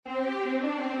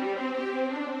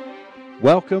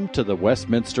Welcome to the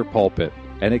Westminster Pulpit,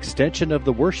 an extension of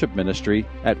the worship ministry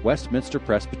at Westminster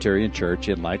Presbyterian Church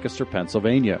in Lancaster,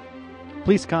 Pennsylvania.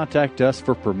 Please contact us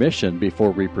for permission before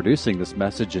reproducing this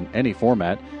message in any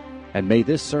format, and may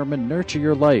this sermon nurture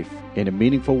your life in a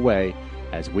meaningful way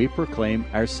as we proclaim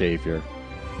our Savior.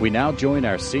 We now join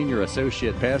our Senior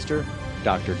Associate Pastor,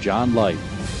 Dr. John Light.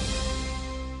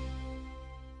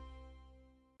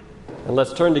 And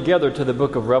let's turn together to the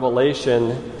book of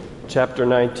Revelation, chapter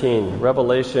 19.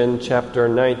 Revelation chapter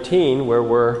 19, where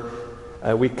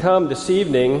we come this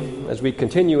evening, as we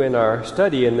continue in our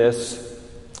study in this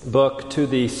book, to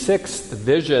the sixth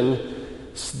vision,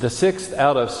 the sixth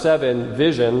out of seven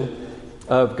vision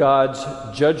of God's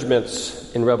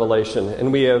judgments in Revelation.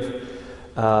 And we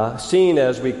have seen,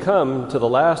 as we come to the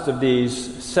last of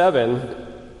these seven,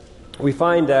 we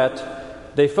find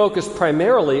that they focus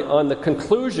primarily on the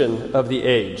conclusion of the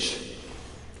age.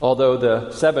 Although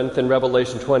the seventh in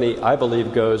Revelation 20, I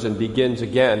believe, goes and begins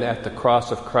again at the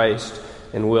cross of Christ,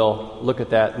 and we'll look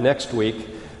at that next week.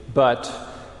 But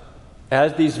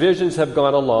as these visions have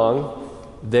gone along,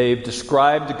 they've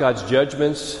described God's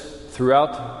judgments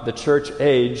throughout the church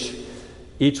age,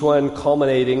 each one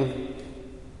culminating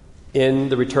in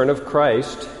the return of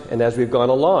Christ. And as we've gone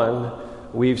along,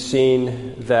 we've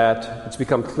seen that it's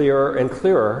become clearer and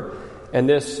clearer. And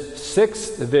this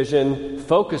sixth vision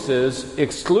focuses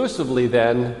exclusively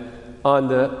then on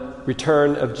the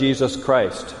return of Jesus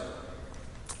Christ.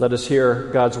 Let us hear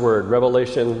God's word.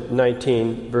 Revelation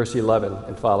 19, verse 11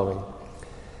 and following.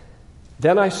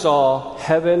 Then I saw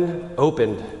heaven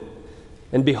opened,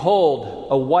 and behold,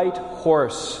 a white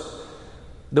horse.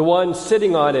 The one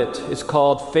sitting on it is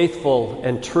called Faithful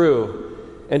and True,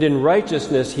 and in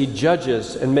righteousness he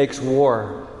judges and makes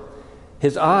war.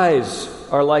 His eyes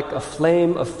are like a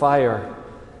flame of fire,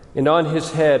 and on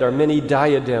his head are many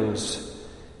diadems,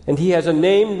 and he has a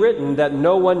name written that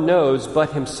no one knows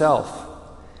but himself.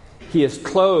 He is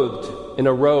clothed in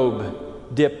a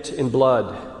robe dipped in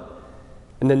blood,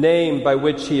 and the name by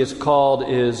which he is called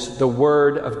is the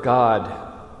Word of God.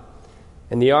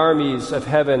 And the armies of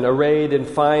heaven, arrayed in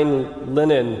fine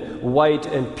linen, white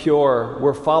and pure,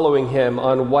 were following him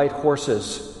on white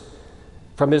horses.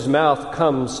 From his mouth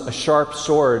comes a sharp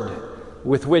sword,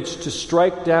 with which to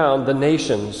strike down the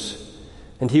nations,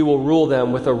 and he will rule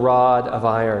them with a rod of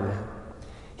iron.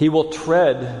 He will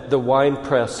tread the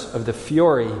winepress of the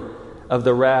fury of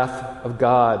the wrath of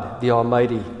God the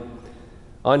Almighty.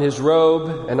 On his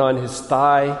robe and on his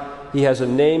thigh he has a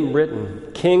name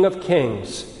written, King of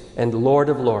Kings and Lord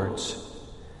of Lords.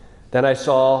 Then I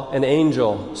saw an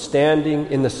angel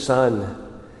standing in the sun,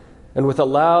 and with a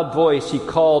loud voice he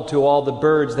called to all the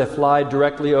birds that fly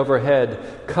directly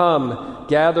overhead, Come,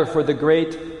 gather for the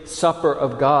great supper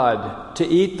of God, to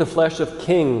eat the flesh of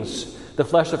kings, the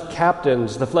flesh of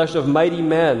captains, the flesh of mighty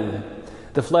men,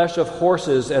 the flesh of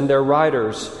horses and their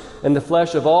riders, and the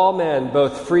flesh of all men,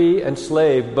 both free and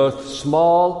slave, both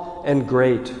small and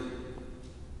great.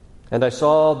 And I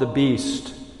saw the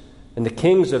beast and the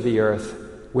kings of the earth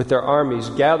with their armies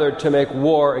gathered to make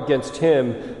war against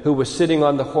him who was sitting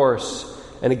on the horse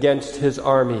and against his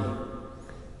army.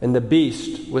 And the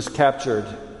beast was captured,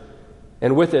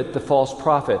 and with it the false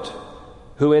prophet,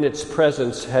 who in its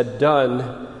presence had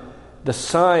done the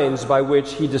signs by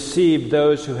which he deceived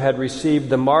those who had received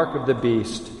the mark of the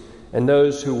beast and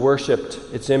those who worshipped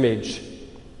its image.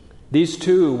 These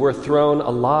two were thrown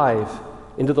alive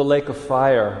into the lake of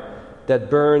fire that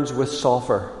burns with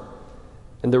sulfur.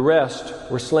 And the rest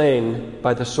were slain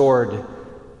by the sword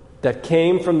that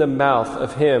came from the mouth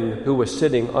of him who was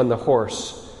sitting on the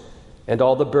horse, and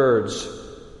all the birds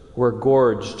were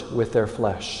gorged with their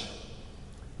flesh.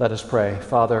 Let us pray.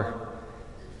 Father,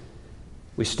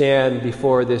 we stand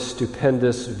before this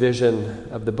stupendous vision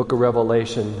of the book of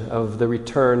Revelation, of the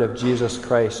return of Jesus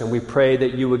Christ, and we pray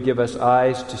that you would give us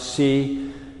eyes to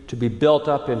see, to be built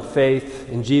up in faith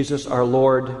in Jesus our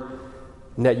Lord,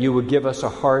 and that you would give us a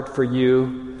heart for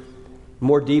you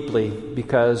more deeply,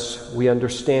 because we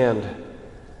understand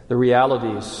the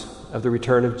realities of the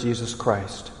return of Jesus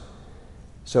Christ.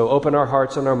 So open our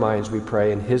hearts and our minds, we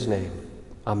pray, in his name.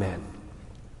 Amen.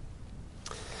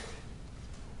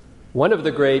 One of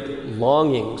the great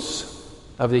longings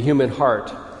of the human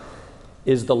heart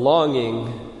is the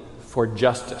longing for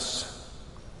justice.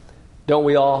 Don't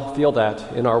we all feel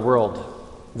that in our world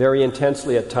very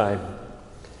intensely at times?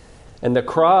 And the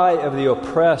cry of the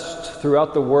oppressed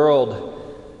throughout the world,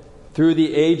 through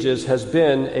the ages, has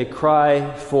been a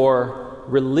cry for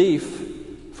relief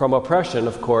from oppression,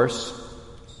 of course.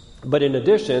 But in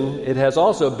addition, it has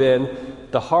also been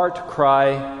the heart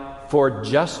cry for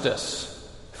justice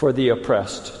for the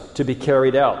oppressed to be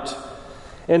carried out.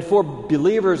 And for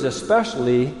believers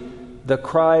especially, the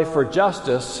cry for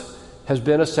justice has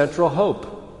been a central hope.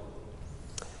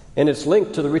 And it's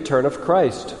linked to the return of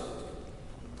Christ.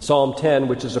 Psalm 10,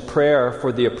 which is a prayer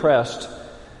for the oppressed,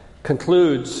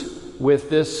 concludes with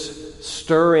this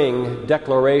stirring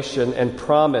declaration and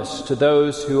promise to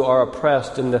those who are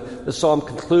oppressed. And the psalm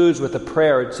concludes with a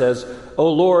prayer. It says, "O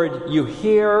Lord, you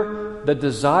hear the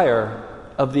desire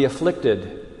of the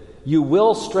afflicted. You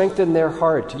will strengthen their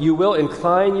heart. You will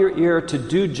incline your ear to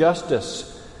do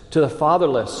justice to the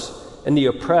fatherless and the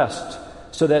oppressed,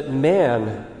 so that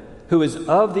man who is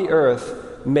of the earth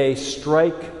may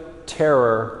strike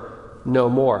terror no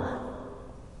more."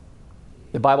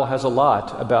 The Bible says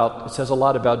a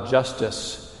lot about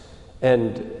justice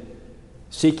and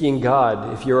seeking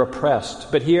God if you're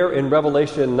oppressed. But here in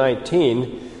Revelation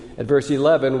 19, at verse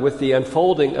 11, with the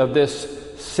unfolding of this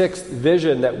sixth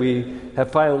vision that we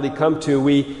have finally come to,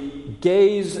 we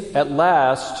gaze at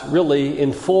last, really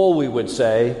in full, we would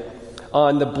say,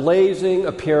 on the blazing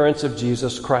appearance of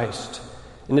Jesus Christ.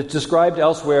 And it's described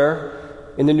elsewhere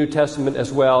in the New Testament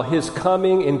as well, his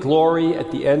coming in glory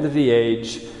at the end of the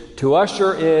age to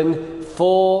usher in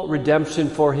full redemption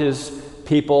for his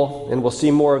people. And we'll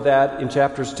see more of that in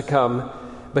chapters to come.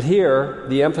 But here,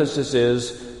 the emphasis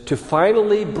is to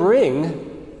finally bring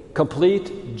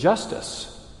complete justice,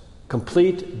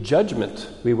 complete judgment,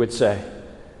 we would say.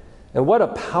 And what a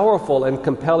powerful and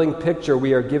compelling picture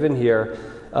we are given here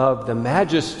of the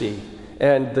majesty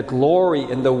and the glory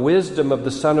and the wisdom of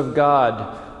the Son of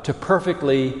God to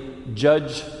perfectly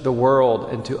judge the world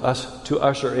and to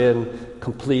usher in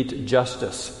complete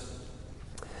justice.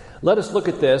 Let us look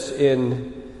at this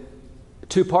in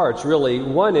two parts, really.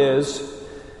 One is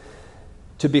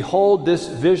to behold this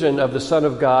vision of the Son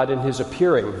of God in his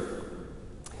appearing.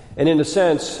 And in a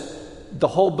sense, the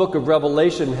whole book of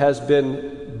Revelation has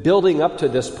been building up to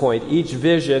this point. Each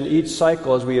vision, each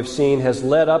cycle, as we have seen, has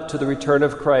led up to the return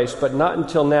of Christ, but not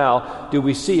until now do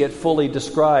we see it fully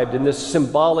described in this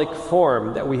symbolic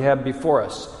form that we have before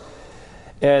us.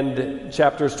 And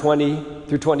chapters 20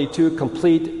 through 22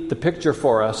 complete the picture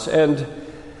for us. And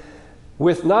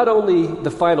with not only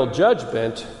the final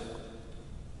judgment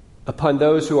upon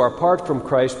those who are apart from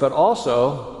Christ, but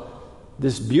also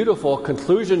this beautiful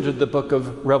conclusion to the book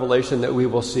of Revelation that we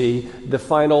will see, the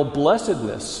final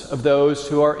blessedness of those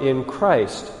who are in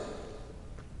Christ.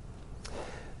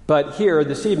 But here,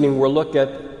 this evening, we're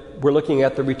looking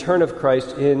at the return of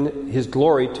Christ in his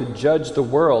glory to judge the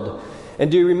world. And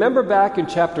do you remember back in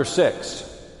chapter 6,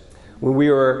 when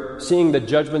we were seeing the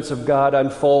judgments of God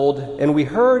unfold, and we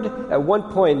heard at one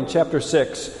point in chapter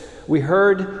 6, we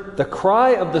heard the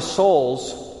cry of the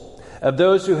souls of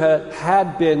those who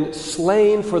had been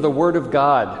slain for the word of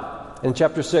God. In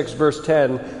chapter 6, verse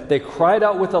 10, they cried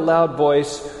out with a loud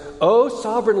voice, "O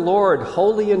sovereign Lord,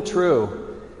 holy and true,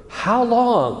 how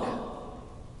long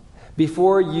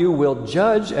before you will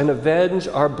judge and avenge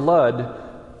our blood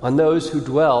on those who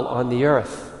dwell on the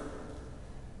earth?"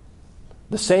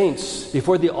 The saints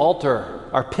before the altar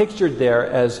are pictured there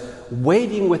as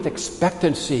waiting with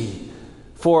expectancy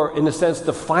for, in a sense,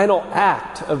 the final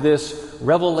act of this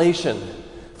revelation,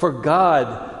 for God,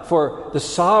 for the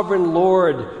sovereign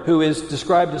Lord who is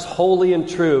described as holy and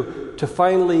true, to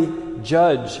finally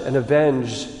judge and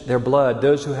avenge their blood,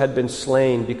 those who had been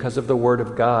slain because of the word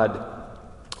of God.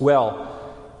 Well,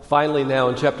 finally now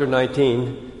in chapter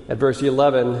 19, at verse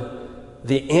 11,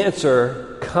 the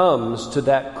answer comes to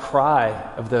that cry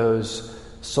of those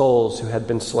souls who had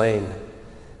been slain.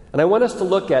 And I want us to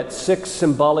look at 6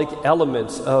 symbolic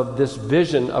elements of this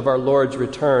vision of our Lord's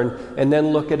return, and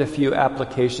then look at a few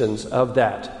applications of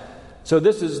that. So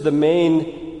this is the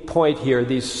main point here,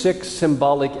 these 6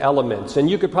 symbolic elements. And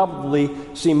you could probably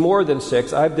see more than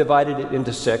 6. I've divided it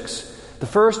into 6. The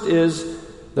first is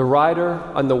the rider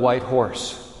on the white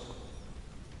horse.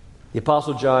 The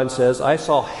Apostle John says, "I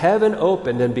saw heaven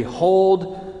opened, and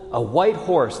behold, a white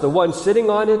horse. The one sitting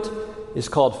on it is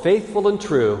called Faithful and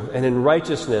True, and in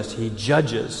righteousness he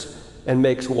judges and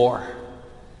makes war."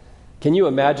 Can you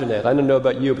imagine it? I don't know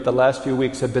about you, but the last few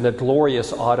weeks have been a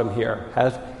glorious autumn here.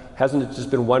 Hasn't it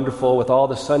just been wonderful with all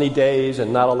the sunny days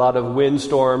and not a lot of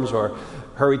windstorms or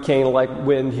hurricane-like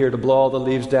wind here to blow all the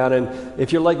leaves down? And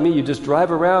if you're like me, you just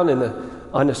drive around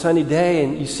on a sunny day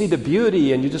and you see the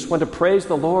beauty and you just want to praise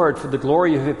the Lord for the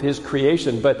glory of his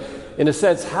creation. But in a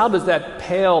sense, how does that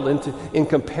pale in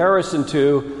comparison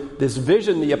to this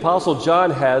vision the Apostle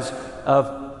John has of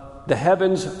the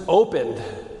heavens opened,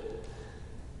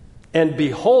 and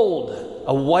behold,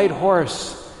 a white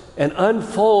horse, and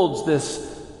unfolds this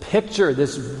picture,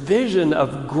 this vision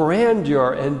of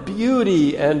grandeur and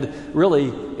beauty and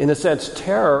really, in a sense,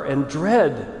 terror and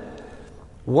dread.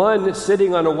 One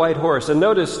sitting on a white horse. And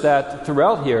notice that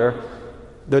throughout here,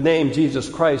 the name Jesus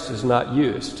Christ is not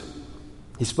used.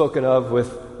 He's spoken of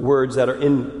with words that are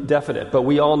indefinite, but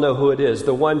we all know who it is.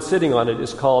 The one sitting on it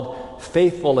is called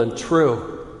faithful and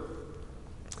true.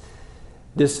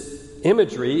 This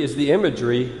imagery is the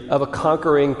imagery of a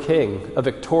conquering king, a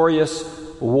victorious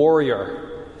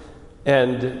warrior.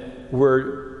 And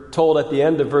we're told at the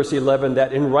end of verse 11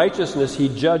 that in righteousness he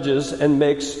judges and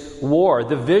makes war.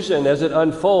 The vision as it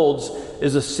unfolds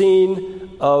is a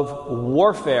scene of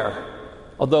warfare.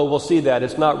 Although we'll see that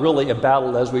it's not really a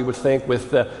battle as we would think with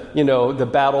the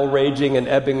battle raging and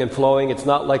ebbing and flowing. It's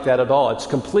not like that at all. It's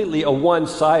completely a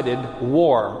one-sided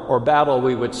war or battle,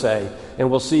 we would say. And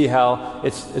we'll see how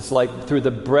it's like through the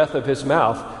breath of his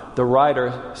mouth, the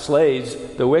rider slays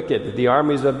the wicked, the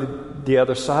armies of the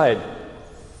other side.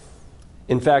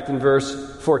 In fact, in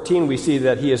verse 14, we see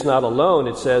that he is not alone.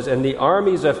 It says, and the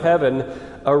armies of heaven,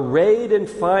 arrayed in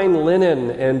fine linen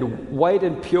and white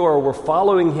and pure, were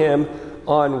following him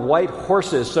on white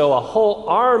horses. So a whole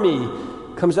army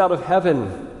comes out of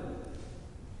heaven.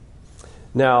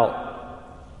 Now,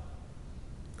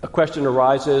 a question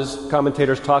arises.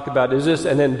 Commentators talk about, is this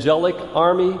an angelic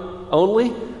army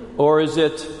only? Or is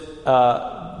it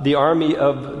the army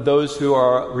of those who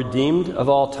are redeemed of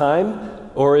all time?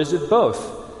 Or is it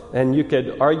both? And you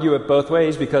could argue it both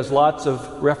ways because lots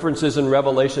of references in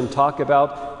Revelation talk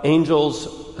about angels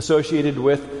associated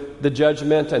with the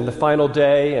judgment and the final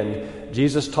day, and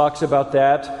Jesus talks about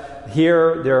that.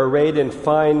 Here they're arrayed in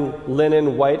fine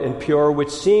linen, white and pure,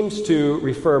 which seems to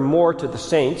refer more to the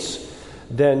saints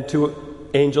than to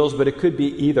angels, but it could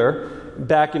be either.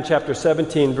 Back in chapter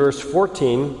 17, verse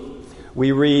 14,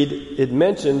 we read, it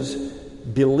mentions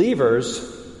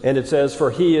believers. And it says,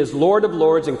 for he is Lord of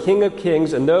lords and King of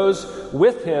kings, and those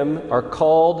with him are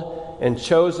called and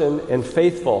chosen and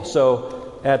faithful.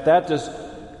 So at that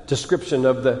description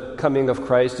of the coming of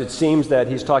Christ, it seems that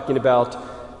he's talking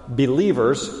about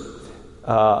believers.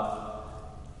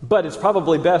 But it's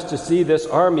probably best to see this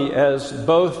army as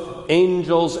both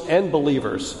angels and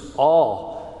believers,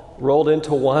 all rolled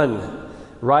into one,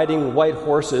 riding white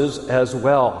horses as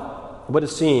well. What a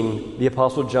scene the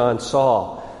Apostle John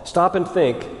saw. Stop and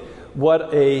think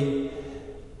what a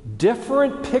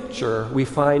different picture we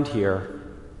find here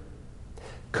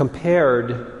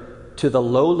compared to the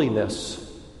lowliness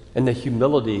and the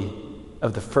humility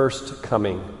of the first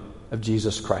coming of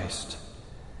Jesus Christ.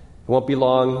 It won't be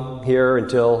long here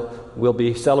until we'll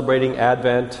be celebrating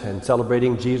Advent and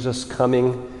celebrating Jesus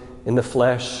coming in the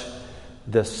flesh,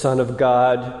 the Son of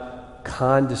God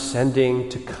condescending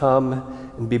to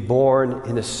come and be born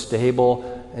in a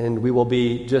stable. And we will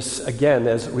be just, again,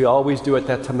 as we always do at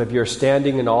that time of year,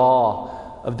 standing in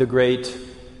awe of the great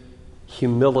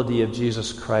humility of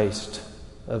Jesus Christ,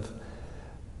 of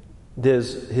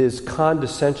his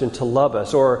condescension to love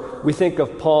us. Or we think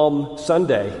of Palm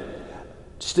Sunday,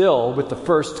 still with the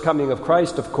first coming of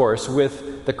Christ, of course,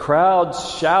 with the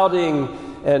crowds shouting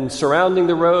and surrounding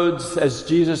the roads as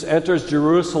Jesus enters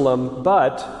Jerusalem.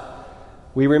 But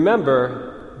we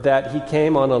remember that he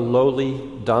came on a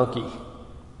lowly donkey.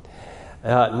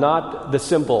 Not the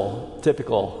symbol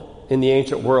typical in the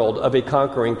ancient world of a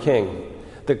conquering king.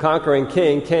 The conquering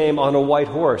king came on a white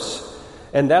horse.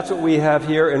 And that's what we have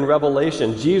here in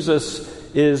Revelation. Jesus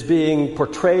is being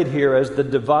portrayed here as the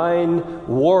divine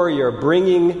warrior,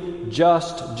 bringing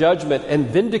just judgment and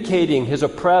vindicating his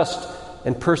oppressed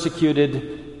and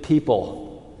persecuted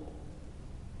people.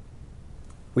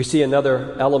 We see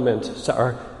another element,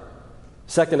 our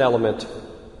second element,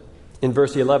 in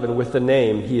verse 11, with the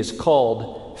name, he is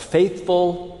called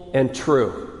faithful and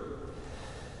true.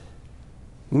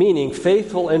 Meaning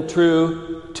faithful and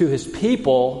true to his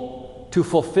people to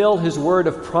fulfill his word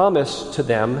of promise to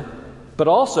them, but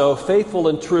also faithful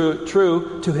and true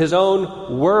to his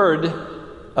own word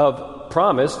of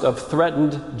promise, of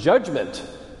threatened judgment.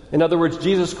 In other words,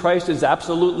 Jesus Christ is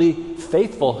absolutely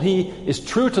faithful. He is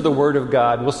true to the word of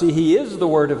God. We'll see he is the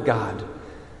word of God.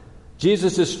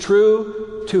 Jesus is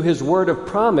true to his word of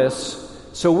promise,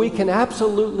 so we can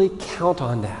absolutely count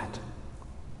on that.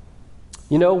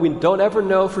 You know, we don't ever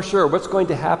know for sure what's going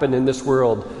to happen in this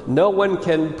world. No one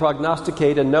can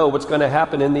prognosticate and know what's going to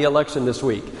happen in the election this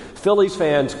week. Phillies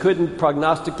fans couldn't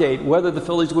prognosticate whether the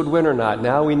Phillies would win or not.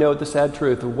 Now we know the sad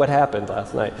truth of what happened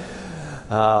last night.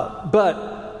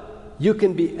 But you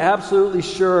can be absolutely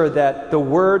sure that the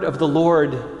word of the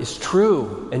Lord is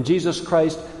true, and Jesus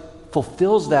Christ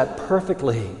fulfills that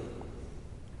perfectly.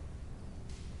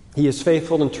 He is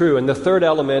faithful and true. And the third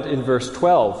element in verse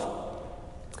 12,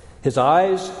 his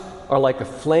eyes are like a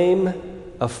flame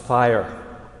of fire.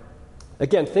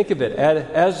 Again, think of it.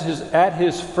 At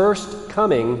his first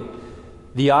coming,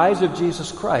 the eyes of Jesus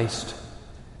Christ,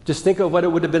 just think of what it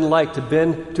would have been like to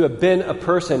have been a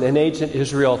person in ancient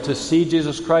Israel, to see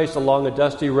Jesus Christ along a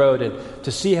dusty road and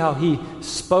to see how he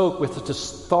spoke with such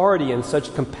authority and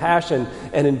such compassion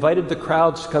and invited the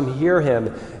crowds to come hear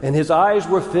him. And his eyes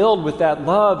were filled with that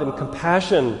love and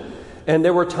compassion. And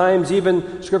there were times,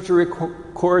 even Scripture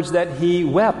records, that he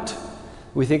wept.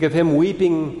 We think of him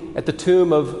weeping at the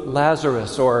tomb of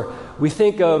Lazarus, or we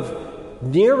think of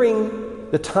nearing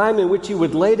the time in which he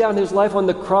would lay down his life on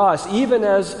the cross, even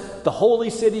as the holy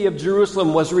city of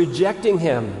Jerusalem was rejecting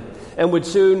him and would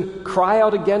soon cry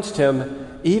out against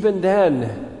him. Even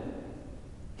then,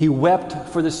 he wept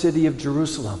for the city of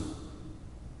Jerusalem.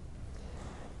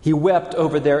 He wept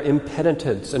over their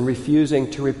impenitence and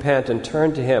refusing to repent and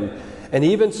turn to him. And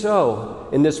even so,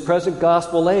 in this present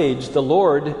gospel age, the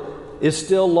Lord is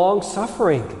still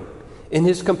long-suffering in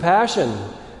his compassion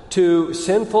to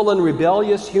sinful and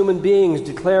rebellious human beings,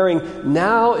 declaring,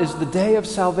 now is the day of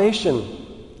salvation.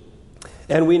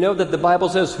 And we know that the Bible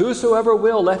says, whosoever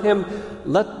will, let him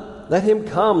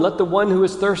come, let the one who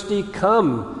is thirsty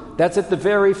come. That's at the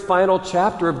very final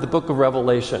chapter of the book of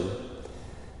Revelation.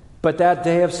 But that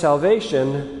day of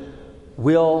salvation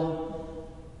will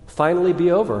finally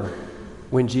be over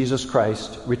when Jesus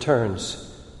Christ returns,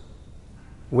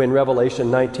 when Revelation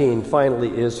 19 finally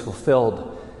is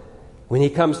fulfilled. When he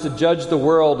comes to judge the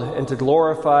world and to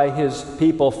glorify his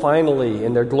people finally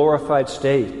in their glorified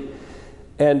state.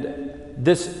 And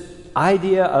this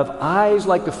idea of eyes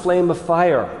like a flame of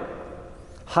fire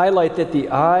highlight that the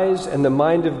eyes and the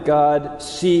mind of God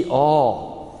see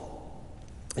all.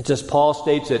 It's as Paul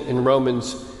states it in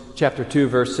Romans chapter 2,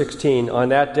 verse 16, on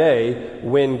that day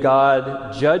when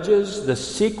God judges the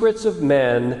secrets of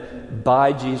men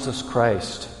by Jesus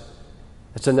Christ.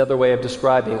 It's another way of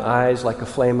describing eyes like a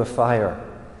flame of fire.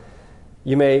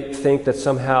 You may think that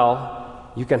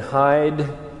somehow you can hide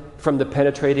from the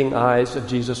penetrating eyes of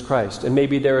Jesus Christ. And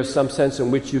maybe there is some sense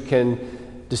in which you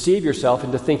can deceive yourself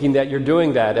into thinking that you're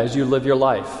doing that as you live your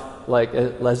life, like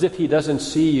as if he doesn't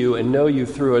see you and know you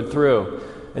through and through.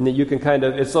 And that you can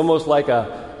it's almost like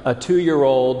a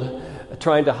 2-year-old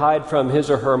trying to hide from his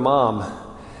or her mom.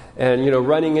 And,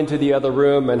 running into the other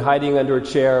room and hiding under a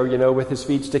chair, with his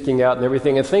feet sticking out and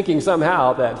everything, and thinking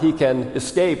somehow that he can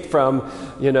escape from,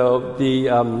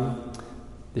 the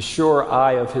sure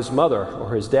eye of his mother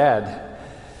or his dad.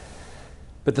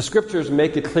 But the Scriptures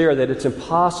make it clear that it's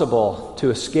impossible to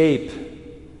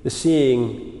escape the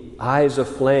seeing eyes of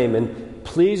flame. And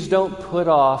please don't put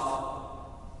off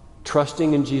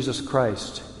trusting in Jesus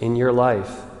Christ in your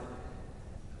life,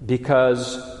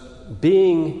 because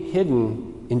being hidden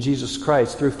in Jesus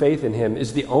Christ through faith in him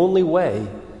is the only way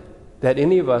that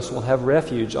any of us will have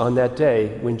refuge on that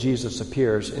day when Jesus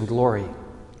appears in glory.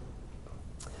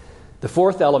 The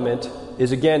fourth element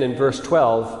is again in verse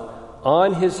 12.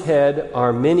 On his head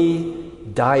are many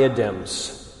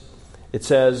diadems. It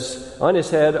says, on his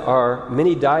head are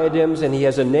many diadems, and he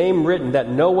has a name written that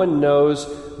no one knows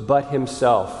but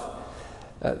himself.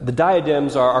 The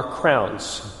diadems are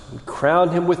crowns. Crown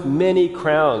him with many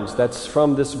crowns. That's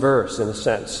from this verse, in a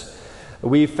sense.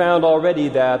 We found already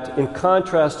that in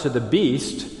contrast to the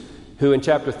beast, who in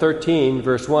chapter 13,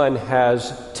 verse 1,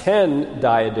 has 10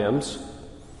 diadems,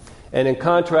 and in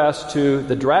contrast to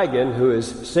the dragon, who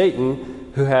is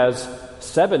Satan, who has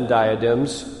 7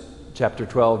 diadems, chapter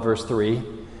 12, verse 3,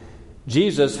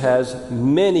 Jesus has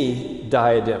many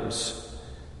diadems.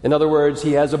 In other words,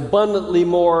 he has abundantly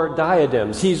more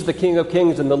diadems. He's the King of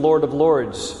Kings and the Lord of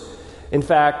Lords. In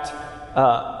fact,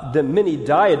 the many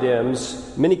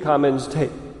diadems, many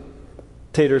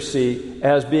commentators see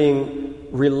as being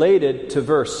related to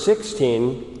verse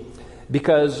 16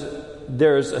 because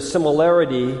there's a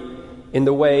similarity in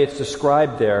the way it's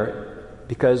described there,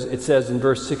 because it says in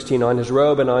verse 16, on his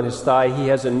robe and on his thigh he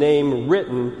has a name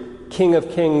written, King of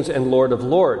Kings and Lord of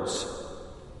Lords.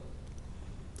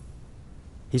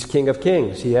 He's King of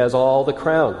Kings. He has all the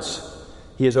crowns.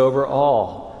 He is over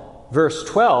all. Verse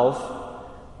 12,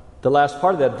 the last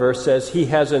part of that verse says, he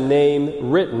has a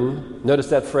name written. Notice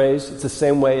that phrase. It's the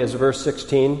same way as verse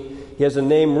 16. He has a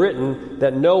name written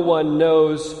that no one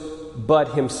knows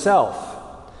but himself.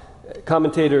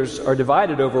 Commentators are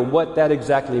divided over what that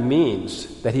exactly means,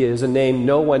 that he has a name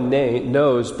no one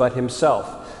knows but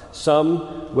himself.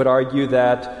 Some would argue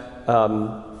that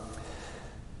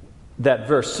that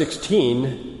verse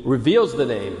 16 reveals the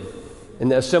name.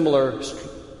 And a similar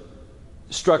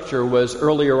structure was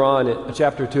earlier on, a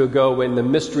chapter or two ago, when the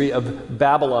mystery of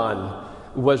Babylon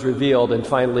was revealed, and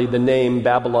finally the name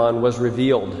Babylon was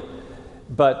revealed.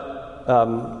 But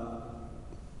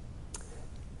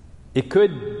It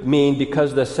could mean,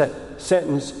 because the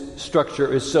sentence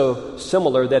structure is so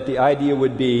similar, that the idea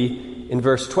would be, in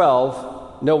verse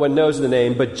 12, no one knows the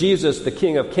name, but Jesus, the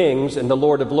King of Kings and the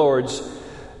Lord of Lords,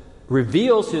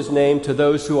 reveals his name to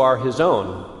those who are his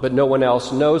own, but no one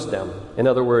else knows them. In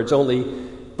other words, only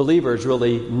believers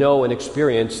really know and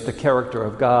experience the character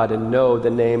of God and know the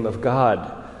name of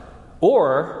God.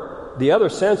 Or, the other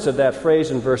sense of that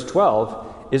phrase in verse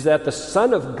 12 is that the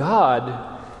Son of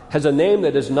God has a name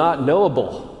that is not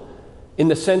knowable, in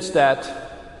the sense that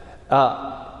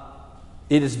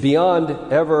it is beyond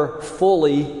ever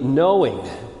fully knowing.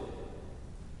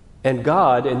 And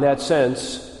God, in that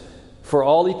sense, for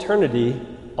all eternity,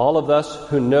 all of us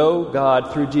who know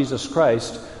God through Jesus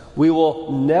Christ, we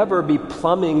will never be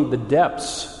plumbing the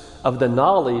depths of the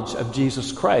knowledge of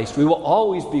Jesus Christ. We will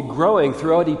always be growing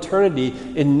throughout eternity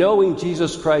in knowing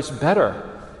Jesus Christ better.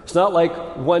 It's not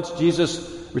like once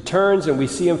Jesus returns and we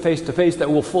see him face to face that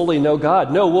we'll fully know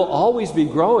God. No, we'll always be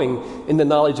growing in the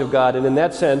knowledge of God, and in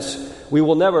that sense, we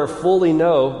will never fully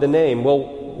know the name. Well,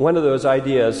 one of those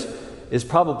ideas is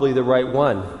probably the right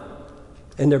one,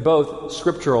 and they're both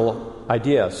scriptural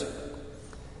ideas.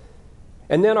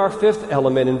 And then our fifth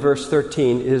element in verse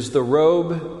 13 is the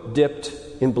robe dipped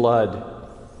in blood.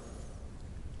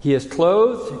 He is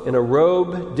clothed in a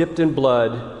robe dipped in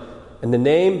blood, and the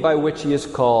name by which he is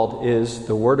called is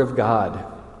the Word of God.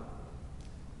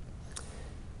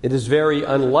 It is very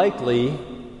unlikely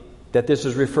that this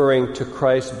is referring to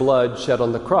Christ's blood shed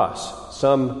on the cross.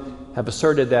 Some have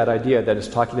asserted that idea, that it's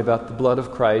talking about the blood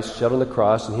of Christ shed on the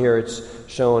cross, and here it's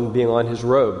shown being on his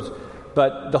robes.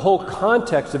 But the whole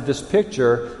context of this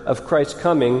picture of Christ's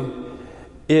coming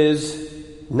is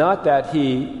not that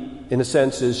he, in a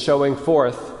sense, is showing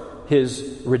forth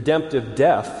his redemptive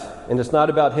death, and it's not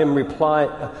about him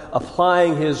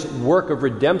applying his work of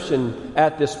redemption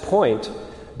at this point,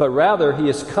 but rather he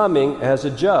is coming as a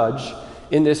judge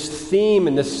in this theme,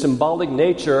 in this symbolic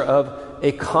nature of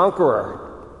a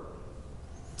conqueror.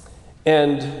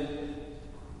 And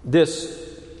this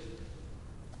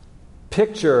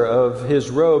picture of his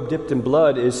robe dipped in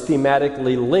blood is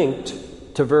thematically linked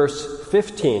to verse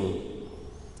 15.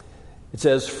 It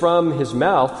says, "From his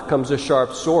mouth comes a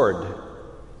sharp sword."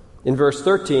 In verse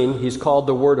 13, he's called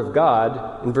the Word of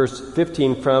God. In verse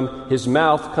 15, from his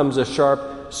mouth comes a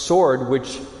sharp sword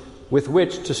with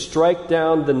which to strike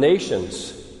down the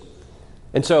nations.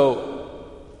 And so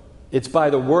it's by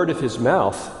the word of his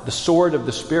mouth, the sword of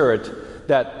the Spirit,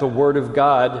 that the Word of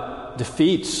God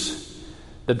defeats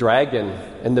the dragon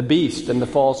and the beast and the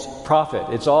false prophet.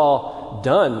 It's all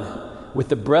done with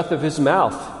the breath of his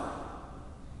mouth.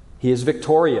 He is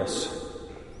victorious.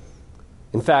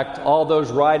 In fact, all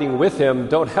those riding with him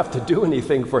don't have to do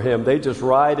anything for him. They just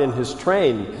ride in his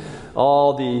train.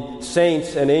 All the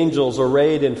saints and angels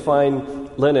arrayed in fine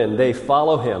linen, they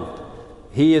follow him.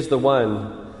 He is the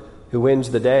one who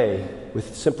wins the day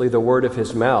with simply the word of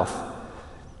his mouth.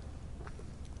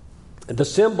 The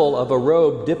symbol of a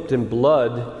robe dipped in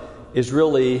blood is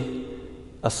really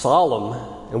a solemn,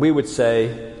 and we would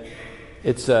say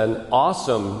it's an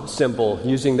awesome symbol,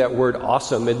 using that word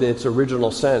awesome in its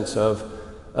original sense of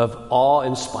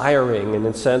awe-inspiring and,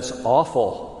 in a sense,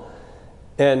 awful.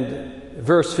 And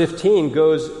verse 15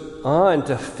 goes on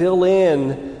to fill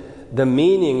in the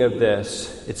meaning of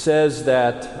this. It says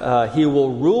that he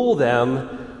will rule them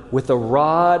with a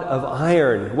rod of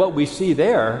iron. What we see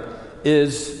there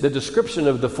is the description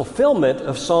of the fulfillment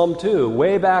of Psalm 2.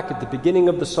 Way back at the beginning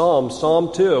of the Psalm,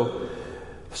 Psalm 2.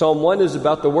 Psalm 1 is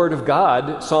about the Word of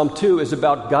God. Psalm 2 is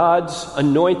about God's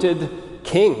anointed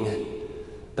King,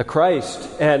 the Christ.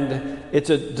 And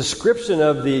it's a description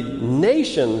of the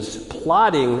nations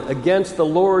plotting against the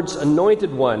Lord's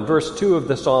anointed one. Verse 2 of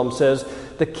the Psalm says,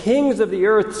 "The kings of the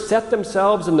earth set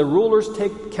themselves, and the rulers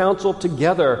take counsel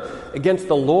together against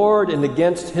the Lord and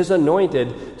against his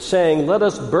anointed, saying, 'Let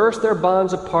us burst their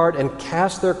bonds apart and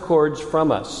cast their cords from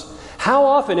us.'" How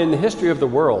often in the history of the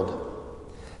world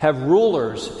have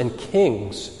rulers and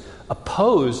kings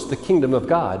opposed the kingdom of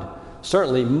God?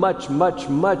 Certainly much, much,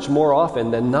 much more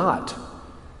often than not.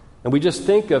 And we just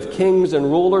think of kings and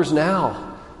rulers now.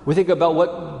 We think about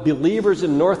what believers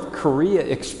in North Korea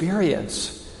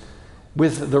experience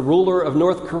with the ruler of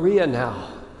North Korea now.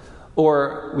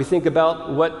 Or we think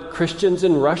about what Christians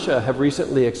in Russia have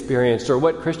recently experienced, or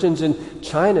what Christians in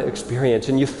China experience.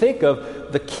 And you think of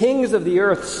the kings of the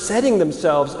earth setting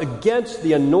themselves against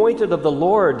the anointed of the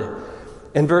Lord.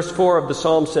 And verse 4 of the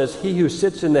Psalm says, "He who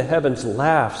sits in the heavens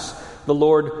laughs. The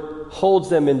Lord holds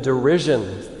them in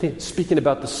derision," speaking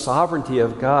about the sovereignty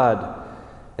of God.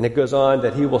 And it goes on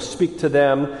that he will speak to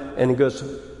them, and it goes,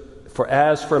 "For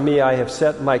as for me, I have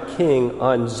set my king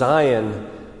on Zion,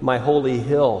 my holy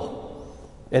hill.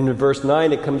 And in verse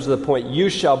 9 it comes to the point, you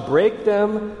shall break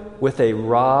them with a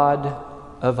rod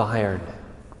of iron.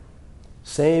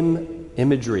 Same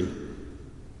imagery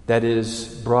that is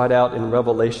brought out in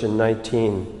Revelation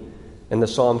 19. And the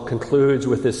psalm concludes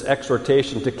with this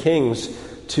exhortation to kings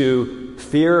to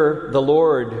fear the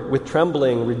Lord with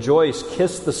trembling, rejoice,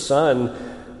 kiss the Son,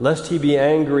 lest he be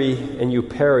angry and you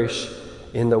perish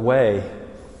in the way.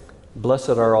 Blessed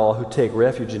are all who take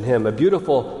refuge in him. A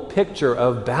beautiful picture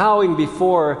of bowing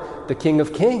before the King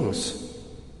of Kings.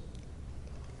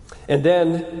 And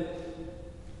then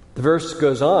the verse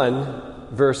goes on,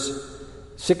 verse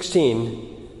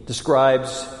 16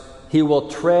 describes, he will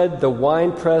tread the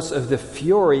winepress of the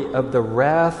fury of the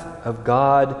wrath of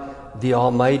God the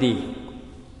Almighty.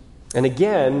 And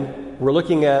again, we're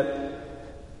looking at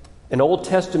an Old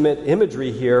Testament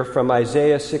imagery here from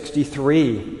Isaiah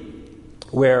 63,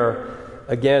 where,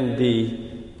 again, the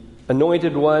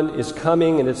Anointed One is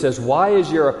coming, and it says, why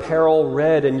is your apparel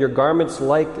red and your garments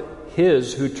like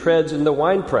his who treads in the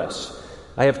winepress?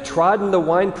 I have trodden the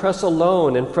winepress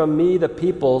alone, and from me the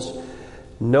peoples,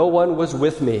 no one was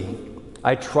with me.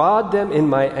 I trod them in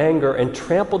my anger and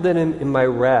trampled them in my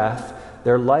wrath.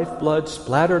 Their lifeblood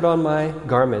splattered on my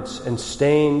garments and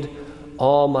stained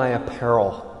all my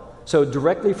apparel. So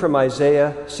directly from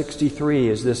Isaiah 63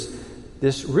 is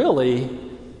this really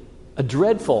a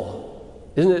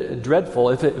dreadful, isn't it dreadful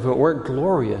if it weren't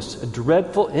glorious, a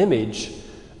dreadful image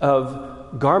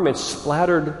of garments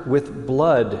splattered with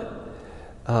blood.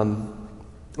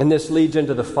 And this leads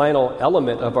into the final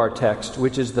element of our text,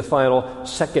 which is the final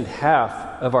second half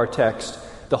of our text,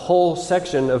 the whole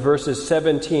section of verses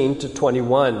 17 to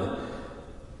 21.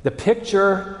 The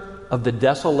picture of the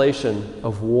desolation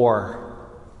of war,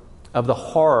 of the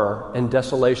horror and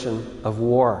desolation of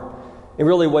war. And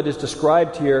really what is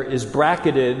described here is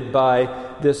bracketed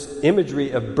by this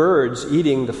imagery of birds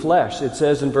eating the flesh. It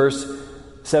says in verse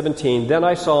 17, then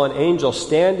I saw an angel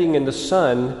standing in the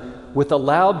sun with a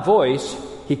loud voice.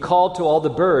 He called to all the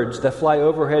birds that fly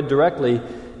overhead directly,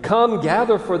 come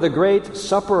gather for the great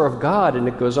supper of God. And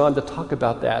it goes on to talk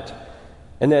about that.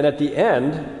 And then at the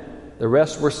end, the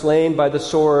rest were slain by the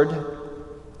sword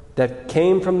that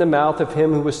came from the mouth of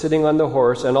him who was sitting on the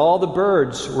horse, and all the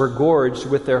birds were gorged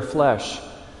with their flesh.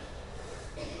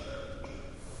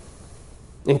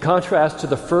 In contrast to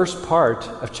the first part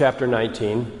of chapter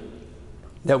 19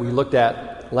 that we looked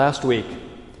at last week,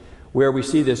 where we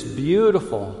see this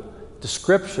beautiful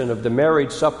description of the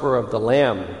marriage supper of the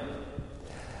Lamb,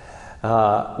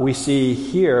 we see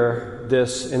here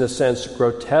this, in a sense,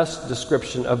 grotesque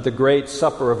description of the great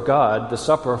supper of God, the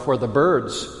supper for the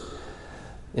birds.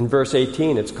 In verse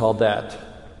 18, it's called that.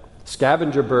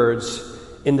 Scavenger birds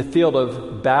in the field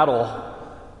of battle,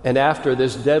 and after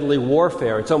this deadly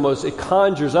warfare. It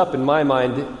conjures up in my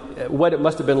mind what it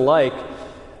must have been like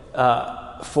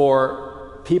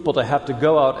for people to have to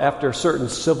go out after certain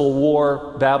Civil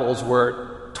War battles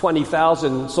where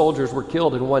 20,000 soldiers were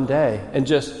killed in one day, and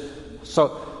just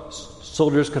so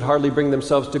soldiers could hardly bring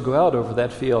themselves to go out over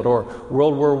that field. Or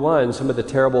World War I, some of the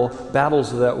terrible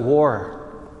battles of that war.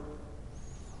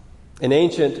 In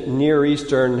ancient Near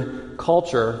Eastern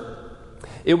culture,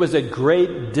 it was a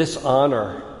great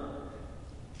dishonor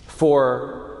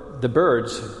for the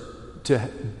birds to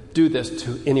do this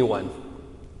to anyone.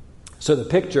 So the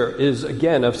picture is,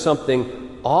 again, of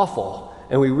something awful.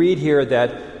 And we read here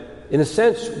that, in a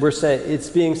sense, it's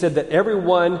being said that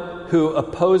everyone who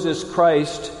opposes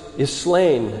Christ is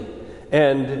slain.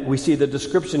 And we see the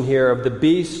description here of the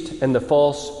beast and the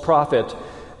false prophet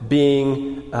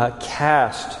being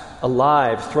cast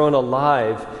alive, thrown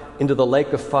alive into the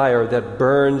lake of fire that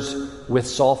burns with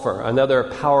sulfur. Another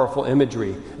powerful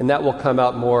imagery. And that will come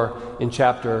out more in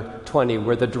chapter 20,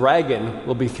 where the dragon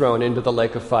will be thrown into the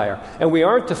lake of fire. And we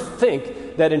aren't to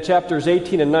think that in chapters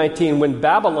 18 and 19, when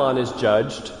Babylon is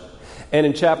judged, and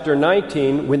in chapter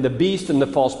 19, when the beast and the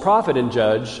false prophet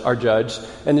are judged,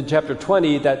 and in chapter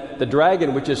 20, that the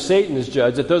dragon, which is Satan, is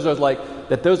judged, that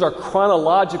those are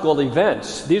chronological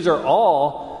events. These are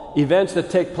all events that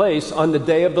take place on the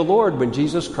day of the Lord when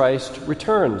Jesus Christ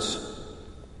returns.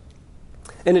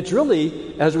 And it's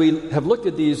really, as we have looked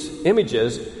at these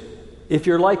images, if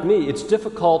you're like me, it's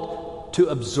difficult to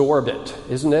absorb it,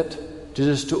 isn't it?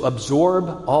 Just to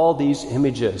absorb all these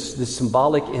images, the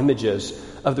symbolic images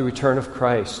of the return of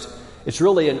Christ. It's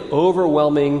really an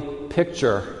overwhelming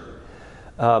picture.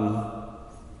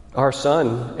 Our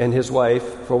son and his wife,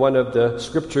 for one of the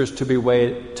scriptures to be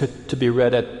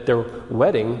read at their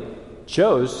wedding,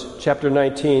 chose chapter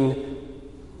 19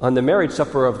 on the marriage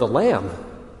supper of the Lamb.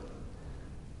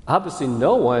 Obviously,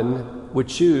 no one would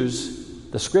choose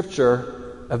the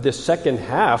scripture of this second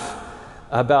half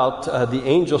about the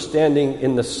angel standing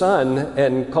in the sun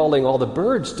and calling all the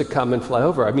birds to come and fly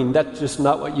over. I mean, that's just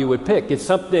not what you would pick. It's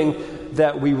something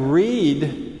that we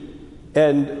read,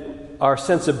 and our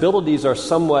sensibilities are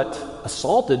somewhat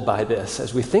assaulted by this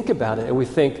as we think about it, and we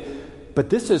think, but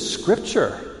this is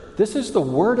Scripture. This is the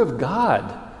Word of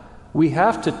God. We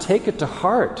have to take it to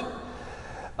heart.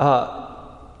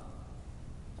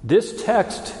 This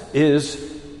text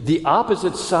is the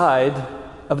opposite side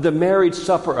of the marriage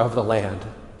supper of the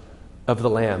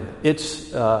Lamb.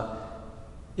 It's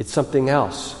something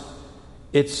else.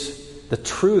 It's the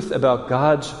truth about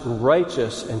God's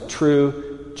righteous and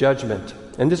true judgment.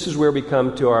 And this is where we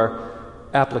come to our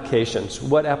applications.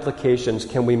 What applications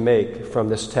can we make from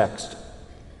this text?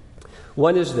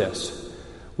 One is this: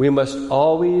 we must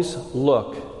always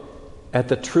look at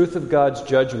the truth of God's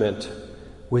judgment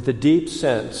with a deep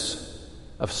sense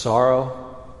of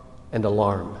sorrow and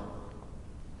alarm.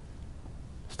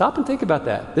 Stop and think about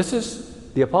that. This is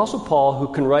the Apostle Paul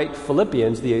who can write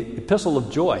Philippians, the epistle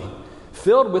of joy,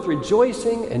 filled with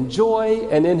rejoicing and joy,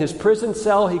 and in his prison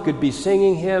cell he could be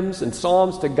singing hymns and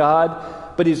psalms to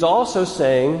God, but he's also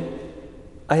saying,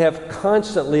 I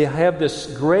have this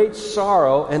great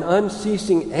sorrow and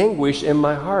unceasing anguish in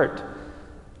my heart,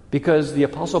 because the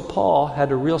Apostle Paul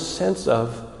had a real sense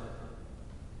of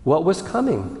what was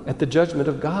coming at the judgment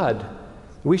of God.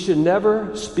 We should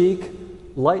never speak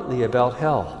lightly about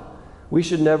hell. We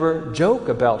should never joke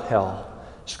about hell.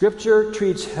 Scripture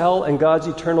treats hell and God's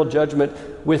eternal judgment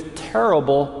with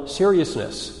terrible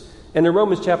seriousness. And in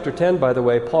Romans chapter 10, by the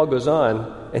way, Paul goes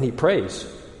on and he prays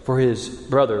for his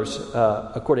brothers,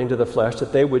 according to the flesh,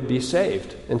 that they would be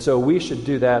saved. And so we should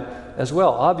do that as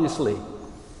well, obviously.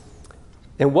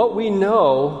 And what we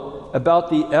know about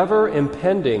the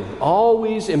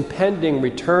always impending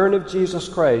return of Jesus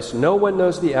Christ, no one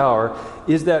knows the hour,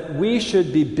 is that we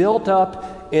should be built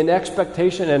up in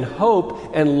expectation and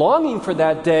hope and longing for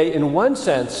that day in one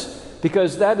sense,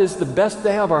 because that is the best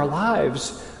day of our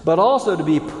lives, but also to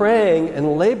be praying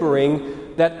and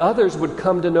laboring that others would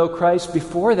come to know Christ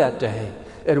before that day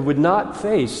and would not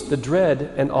face the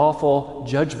dread and awful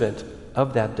judgment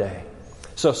of that day.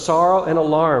 So sorrow and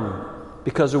alarm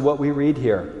because of what we read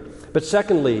here. But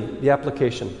secondly, the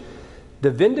application.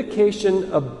 The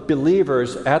vindication of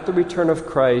believers at the return of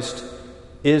Christ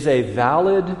is a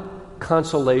valid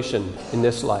consolation in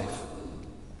this life.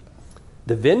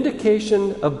 The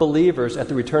vindication of believers at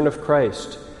the return of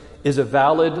Christ is a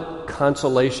valid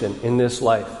consolation in this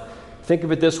life. Think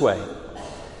of it this way.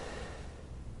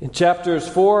 In chapters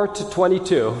 4 to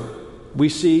 22, we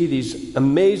see these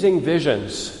amazing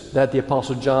visions that the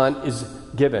Apostle John is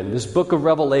given. This book of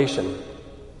Revelation.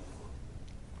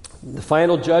 The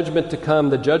final judgment to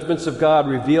come, the judgments of God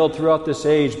revealed throughout this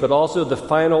age, but also the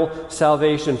final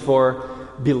salvation for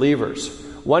believers.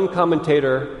 One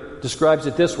commentator describes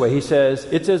it this way. He says,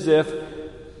 it's as if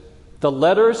the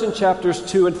letters in chapters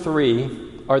 2 and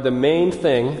 3 are the main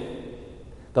thing,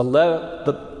 the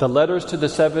letters to the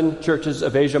 7 churches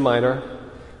of Asia Minor,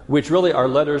 which really are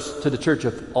letters to the church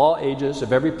of all ages,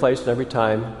 of every place and every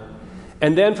time.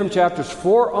 And then from chapters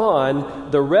 4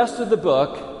 on, the rest of the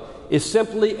book is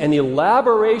simply an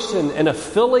elaboration and a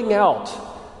filling out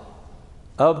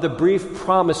of the brief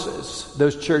promises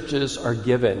those churches are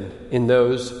given in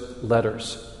those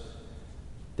letters.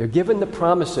 They're given the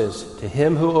promises to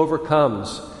him who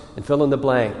overcomes, and fill in the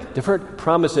blank. Different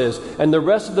promises. And the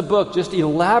rest of the book just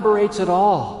elaborates it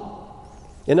all.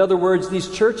 In other words, these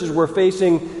churches were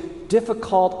facing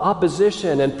difficult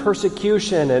opposition and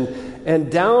persecution,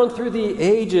 and down through the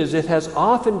ages it has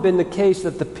often been the case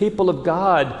that the people of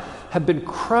God have been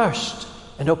crushed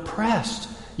and oppressed.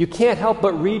 You can't help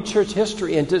but read church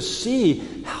history and to see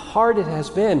how hard it has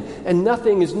been. And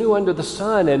nothing is new under the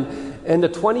sun. And the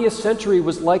 20th century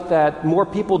was like that. More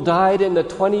people died in the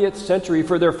 20th century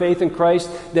for their faith in Christ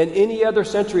than any other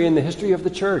century in the history of the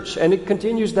church. And it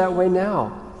continues that way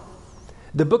now.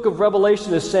 The book of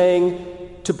Revelation is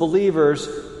saying to believers,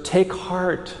 take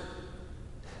heart.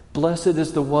 Blessed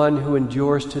is the one who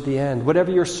endures to the end.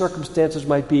 Whatever your circumstances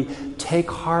might be,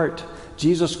 take heart.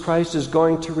 Jesus Christ is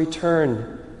going to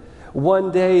return.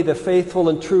 One day the faithful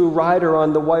and true rider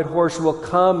on the white horse will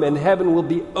come, and heaven will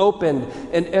be opened,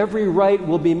 and every right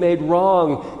will be made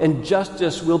wrong, and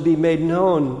justice will be made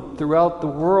known throughout the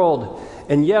world.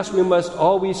 And yes, we must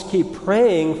always keep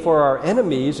praying for our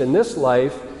enemies in this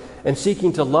life and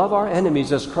seeking to love our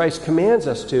enemies as Christ commands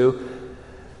us to.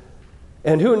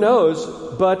 And who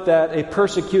knows but that a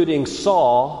persecuting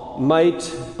Saul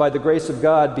might, by the grace of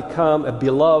God, become a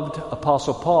beloved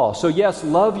Apostle Paul. So yes,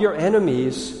 love your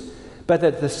enemies, But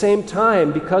at the same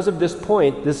time, because of this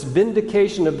point, this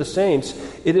vindication of the saints,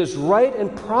 it is right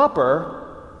and proper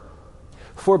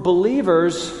for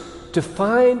believers to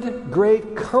find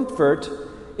great comfort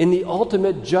in the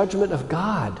ultimate judgment of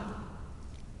God,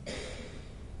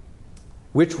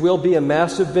 which will be a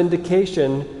massive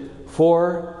vindication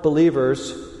for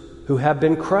believers who have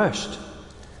been crushed.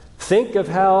 Think of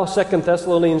how 2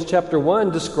 Thessalonians chapter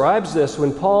 1 describes this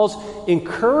when Paul's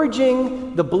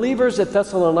encouraging the believers at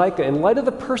Thessalonica in light of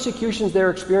the persecutions they're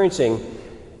experiencing.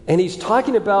 And he's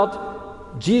talking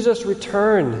about Jesus'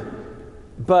 return,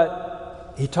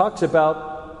 but he talks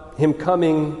about him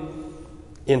coming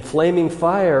in flaming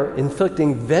fire,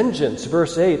 inflicting vengeance,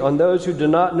 verse 8, on those who do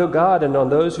not know God and on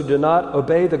those who do not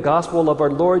obey the gospel of our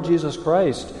Lord Jesus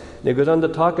Christ. And he goes on to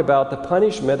talk about the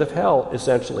punishment of hell,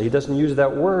 essentially. He doesn't use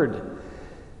that word.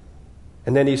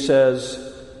 And then he says,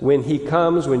 when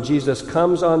Jesus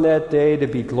comes on that day to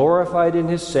be glorified in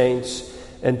his saints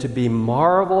and to be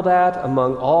marveled at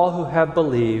among all who have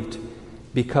believed,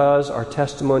 because our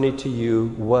testimony to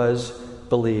you was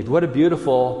believed. What a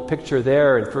beautiful picture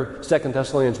there in 2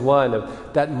 Thessalonians 1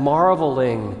 of that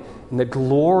marveling and the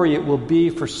glory it will be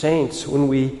for saints when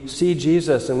we see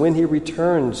Jesus and when he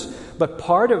returns. But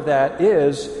part of that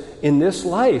is, in this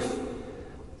life,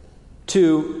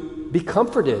 to be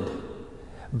comforted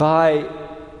by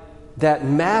that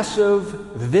massive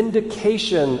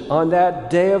vindication on that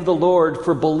day of the Lord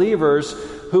for believers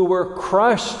who were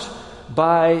crushed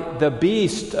by the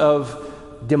beast of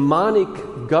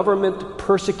demonic government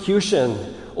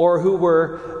persecution, or who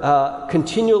were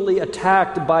continually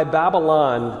attacked by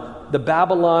Babylon, the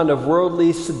Babylon of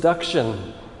worldly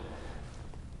seduction.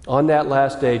 On that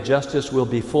last day, justice will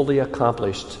be fully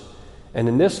accomplished. And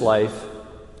in this life,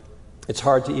 it's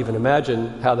hard to even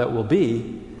imagine how that will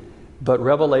be, but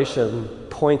Revelation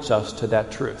points us to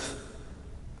that truth.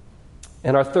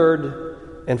 And our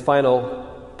third and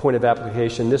final point of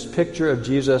application, this picture of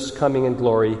Jesus coming in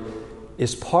glory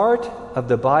is part of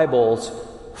the Bible's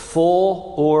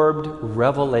full-orbed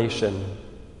revelation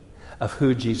of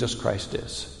who Jesus Christ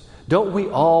is. Don't we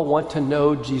all want to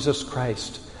know Jesus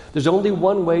Christ? There's only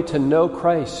one way to know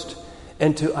Christ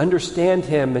and to understand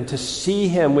him and to see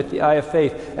him with the eye of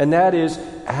faith, and that is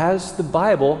as the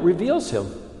Bible reveals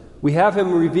him. We have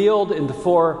him revealed in the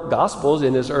 4 Gospels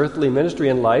in his earthly ministry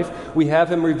and life. We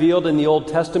have him revealed in the Old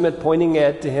Testament, pointing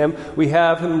to him. We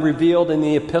have him revealed in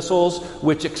the epistles,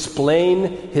 which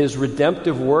explain his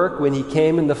redemptive work when he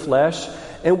came in the flesh.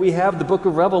 And we have the book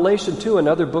of Revelation, too, and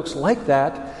other books like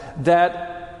that,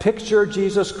 that picture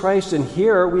Jesus Christ. And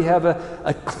here we have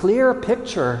a clear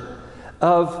picture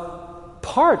of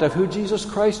part of who Jesus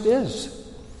Christ is.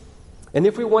 And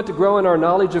if we want to grow in our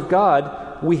knowledge of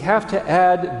God, we have to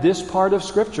add this part of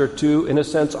Scripture to, in a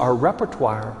sense, our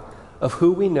repertoire of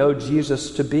who we know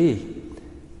Jesus to be.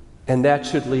 And that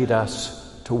should lead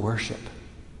us to worship.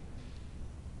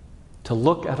 To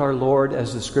look at our Lord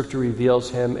as the Scripture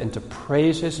reveals him and to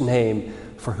praise his name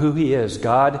for who he is.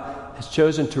 God has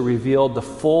chosen to reveal the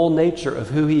full nature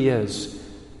of who he is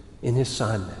in his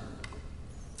Son.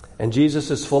 And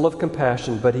Jesus is full of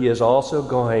compassion, but he is also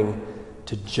going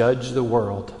to judge the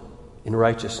world in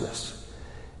righteousness.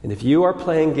 And if you are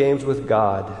playing games with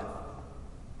God,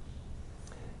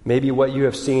 maybe what you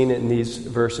have seen in these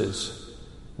verses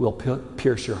will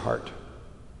pierce your heart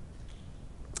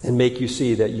and make you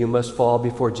see that you must fall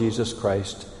before Jesus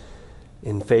Christ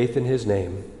in faith in his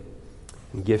name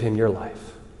and give him your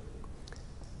life.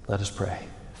 Let us pray.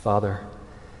 Father,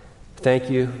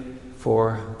 thank you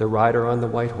for the rider on the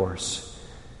white horse.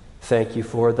 Thank you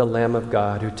for the Lamb of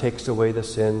God who takes away the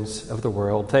sins of the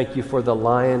world. Thank you for the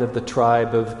Lion of the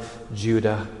tribe of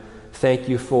Judah. Thank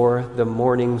you for the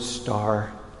morning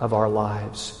star of our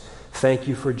lives. Thank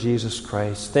you for Jesus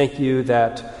Christ. Thank you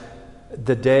that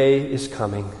the day is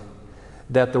coming,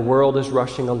 that the world is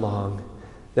rushing along,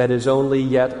 that is only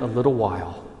yet a little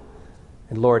while.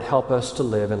 And Lord, help us to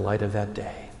live in light of that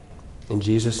day. In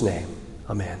Jesus' name,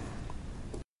 amen.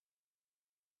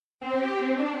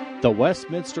 The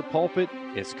Westminster Pulpit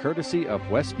is courtesy of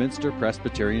Westminster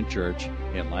Presbyterian Church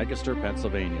in Lancaster,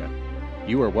 Pennsylvania.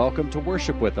 You are welcome to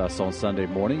worship with us on Sunday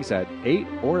mornings at 8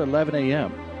 or 11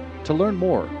 a.m. To learn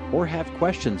more or have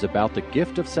questions about the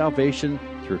gift of salvation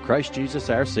through Christ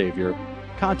Jesus our Savior,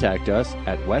 contact us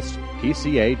at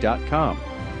westpca.com.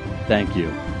 Thank you,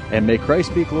 and may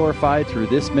Christ be glorified through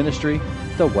this ministry,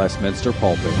 the Westminster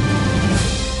Pulpit.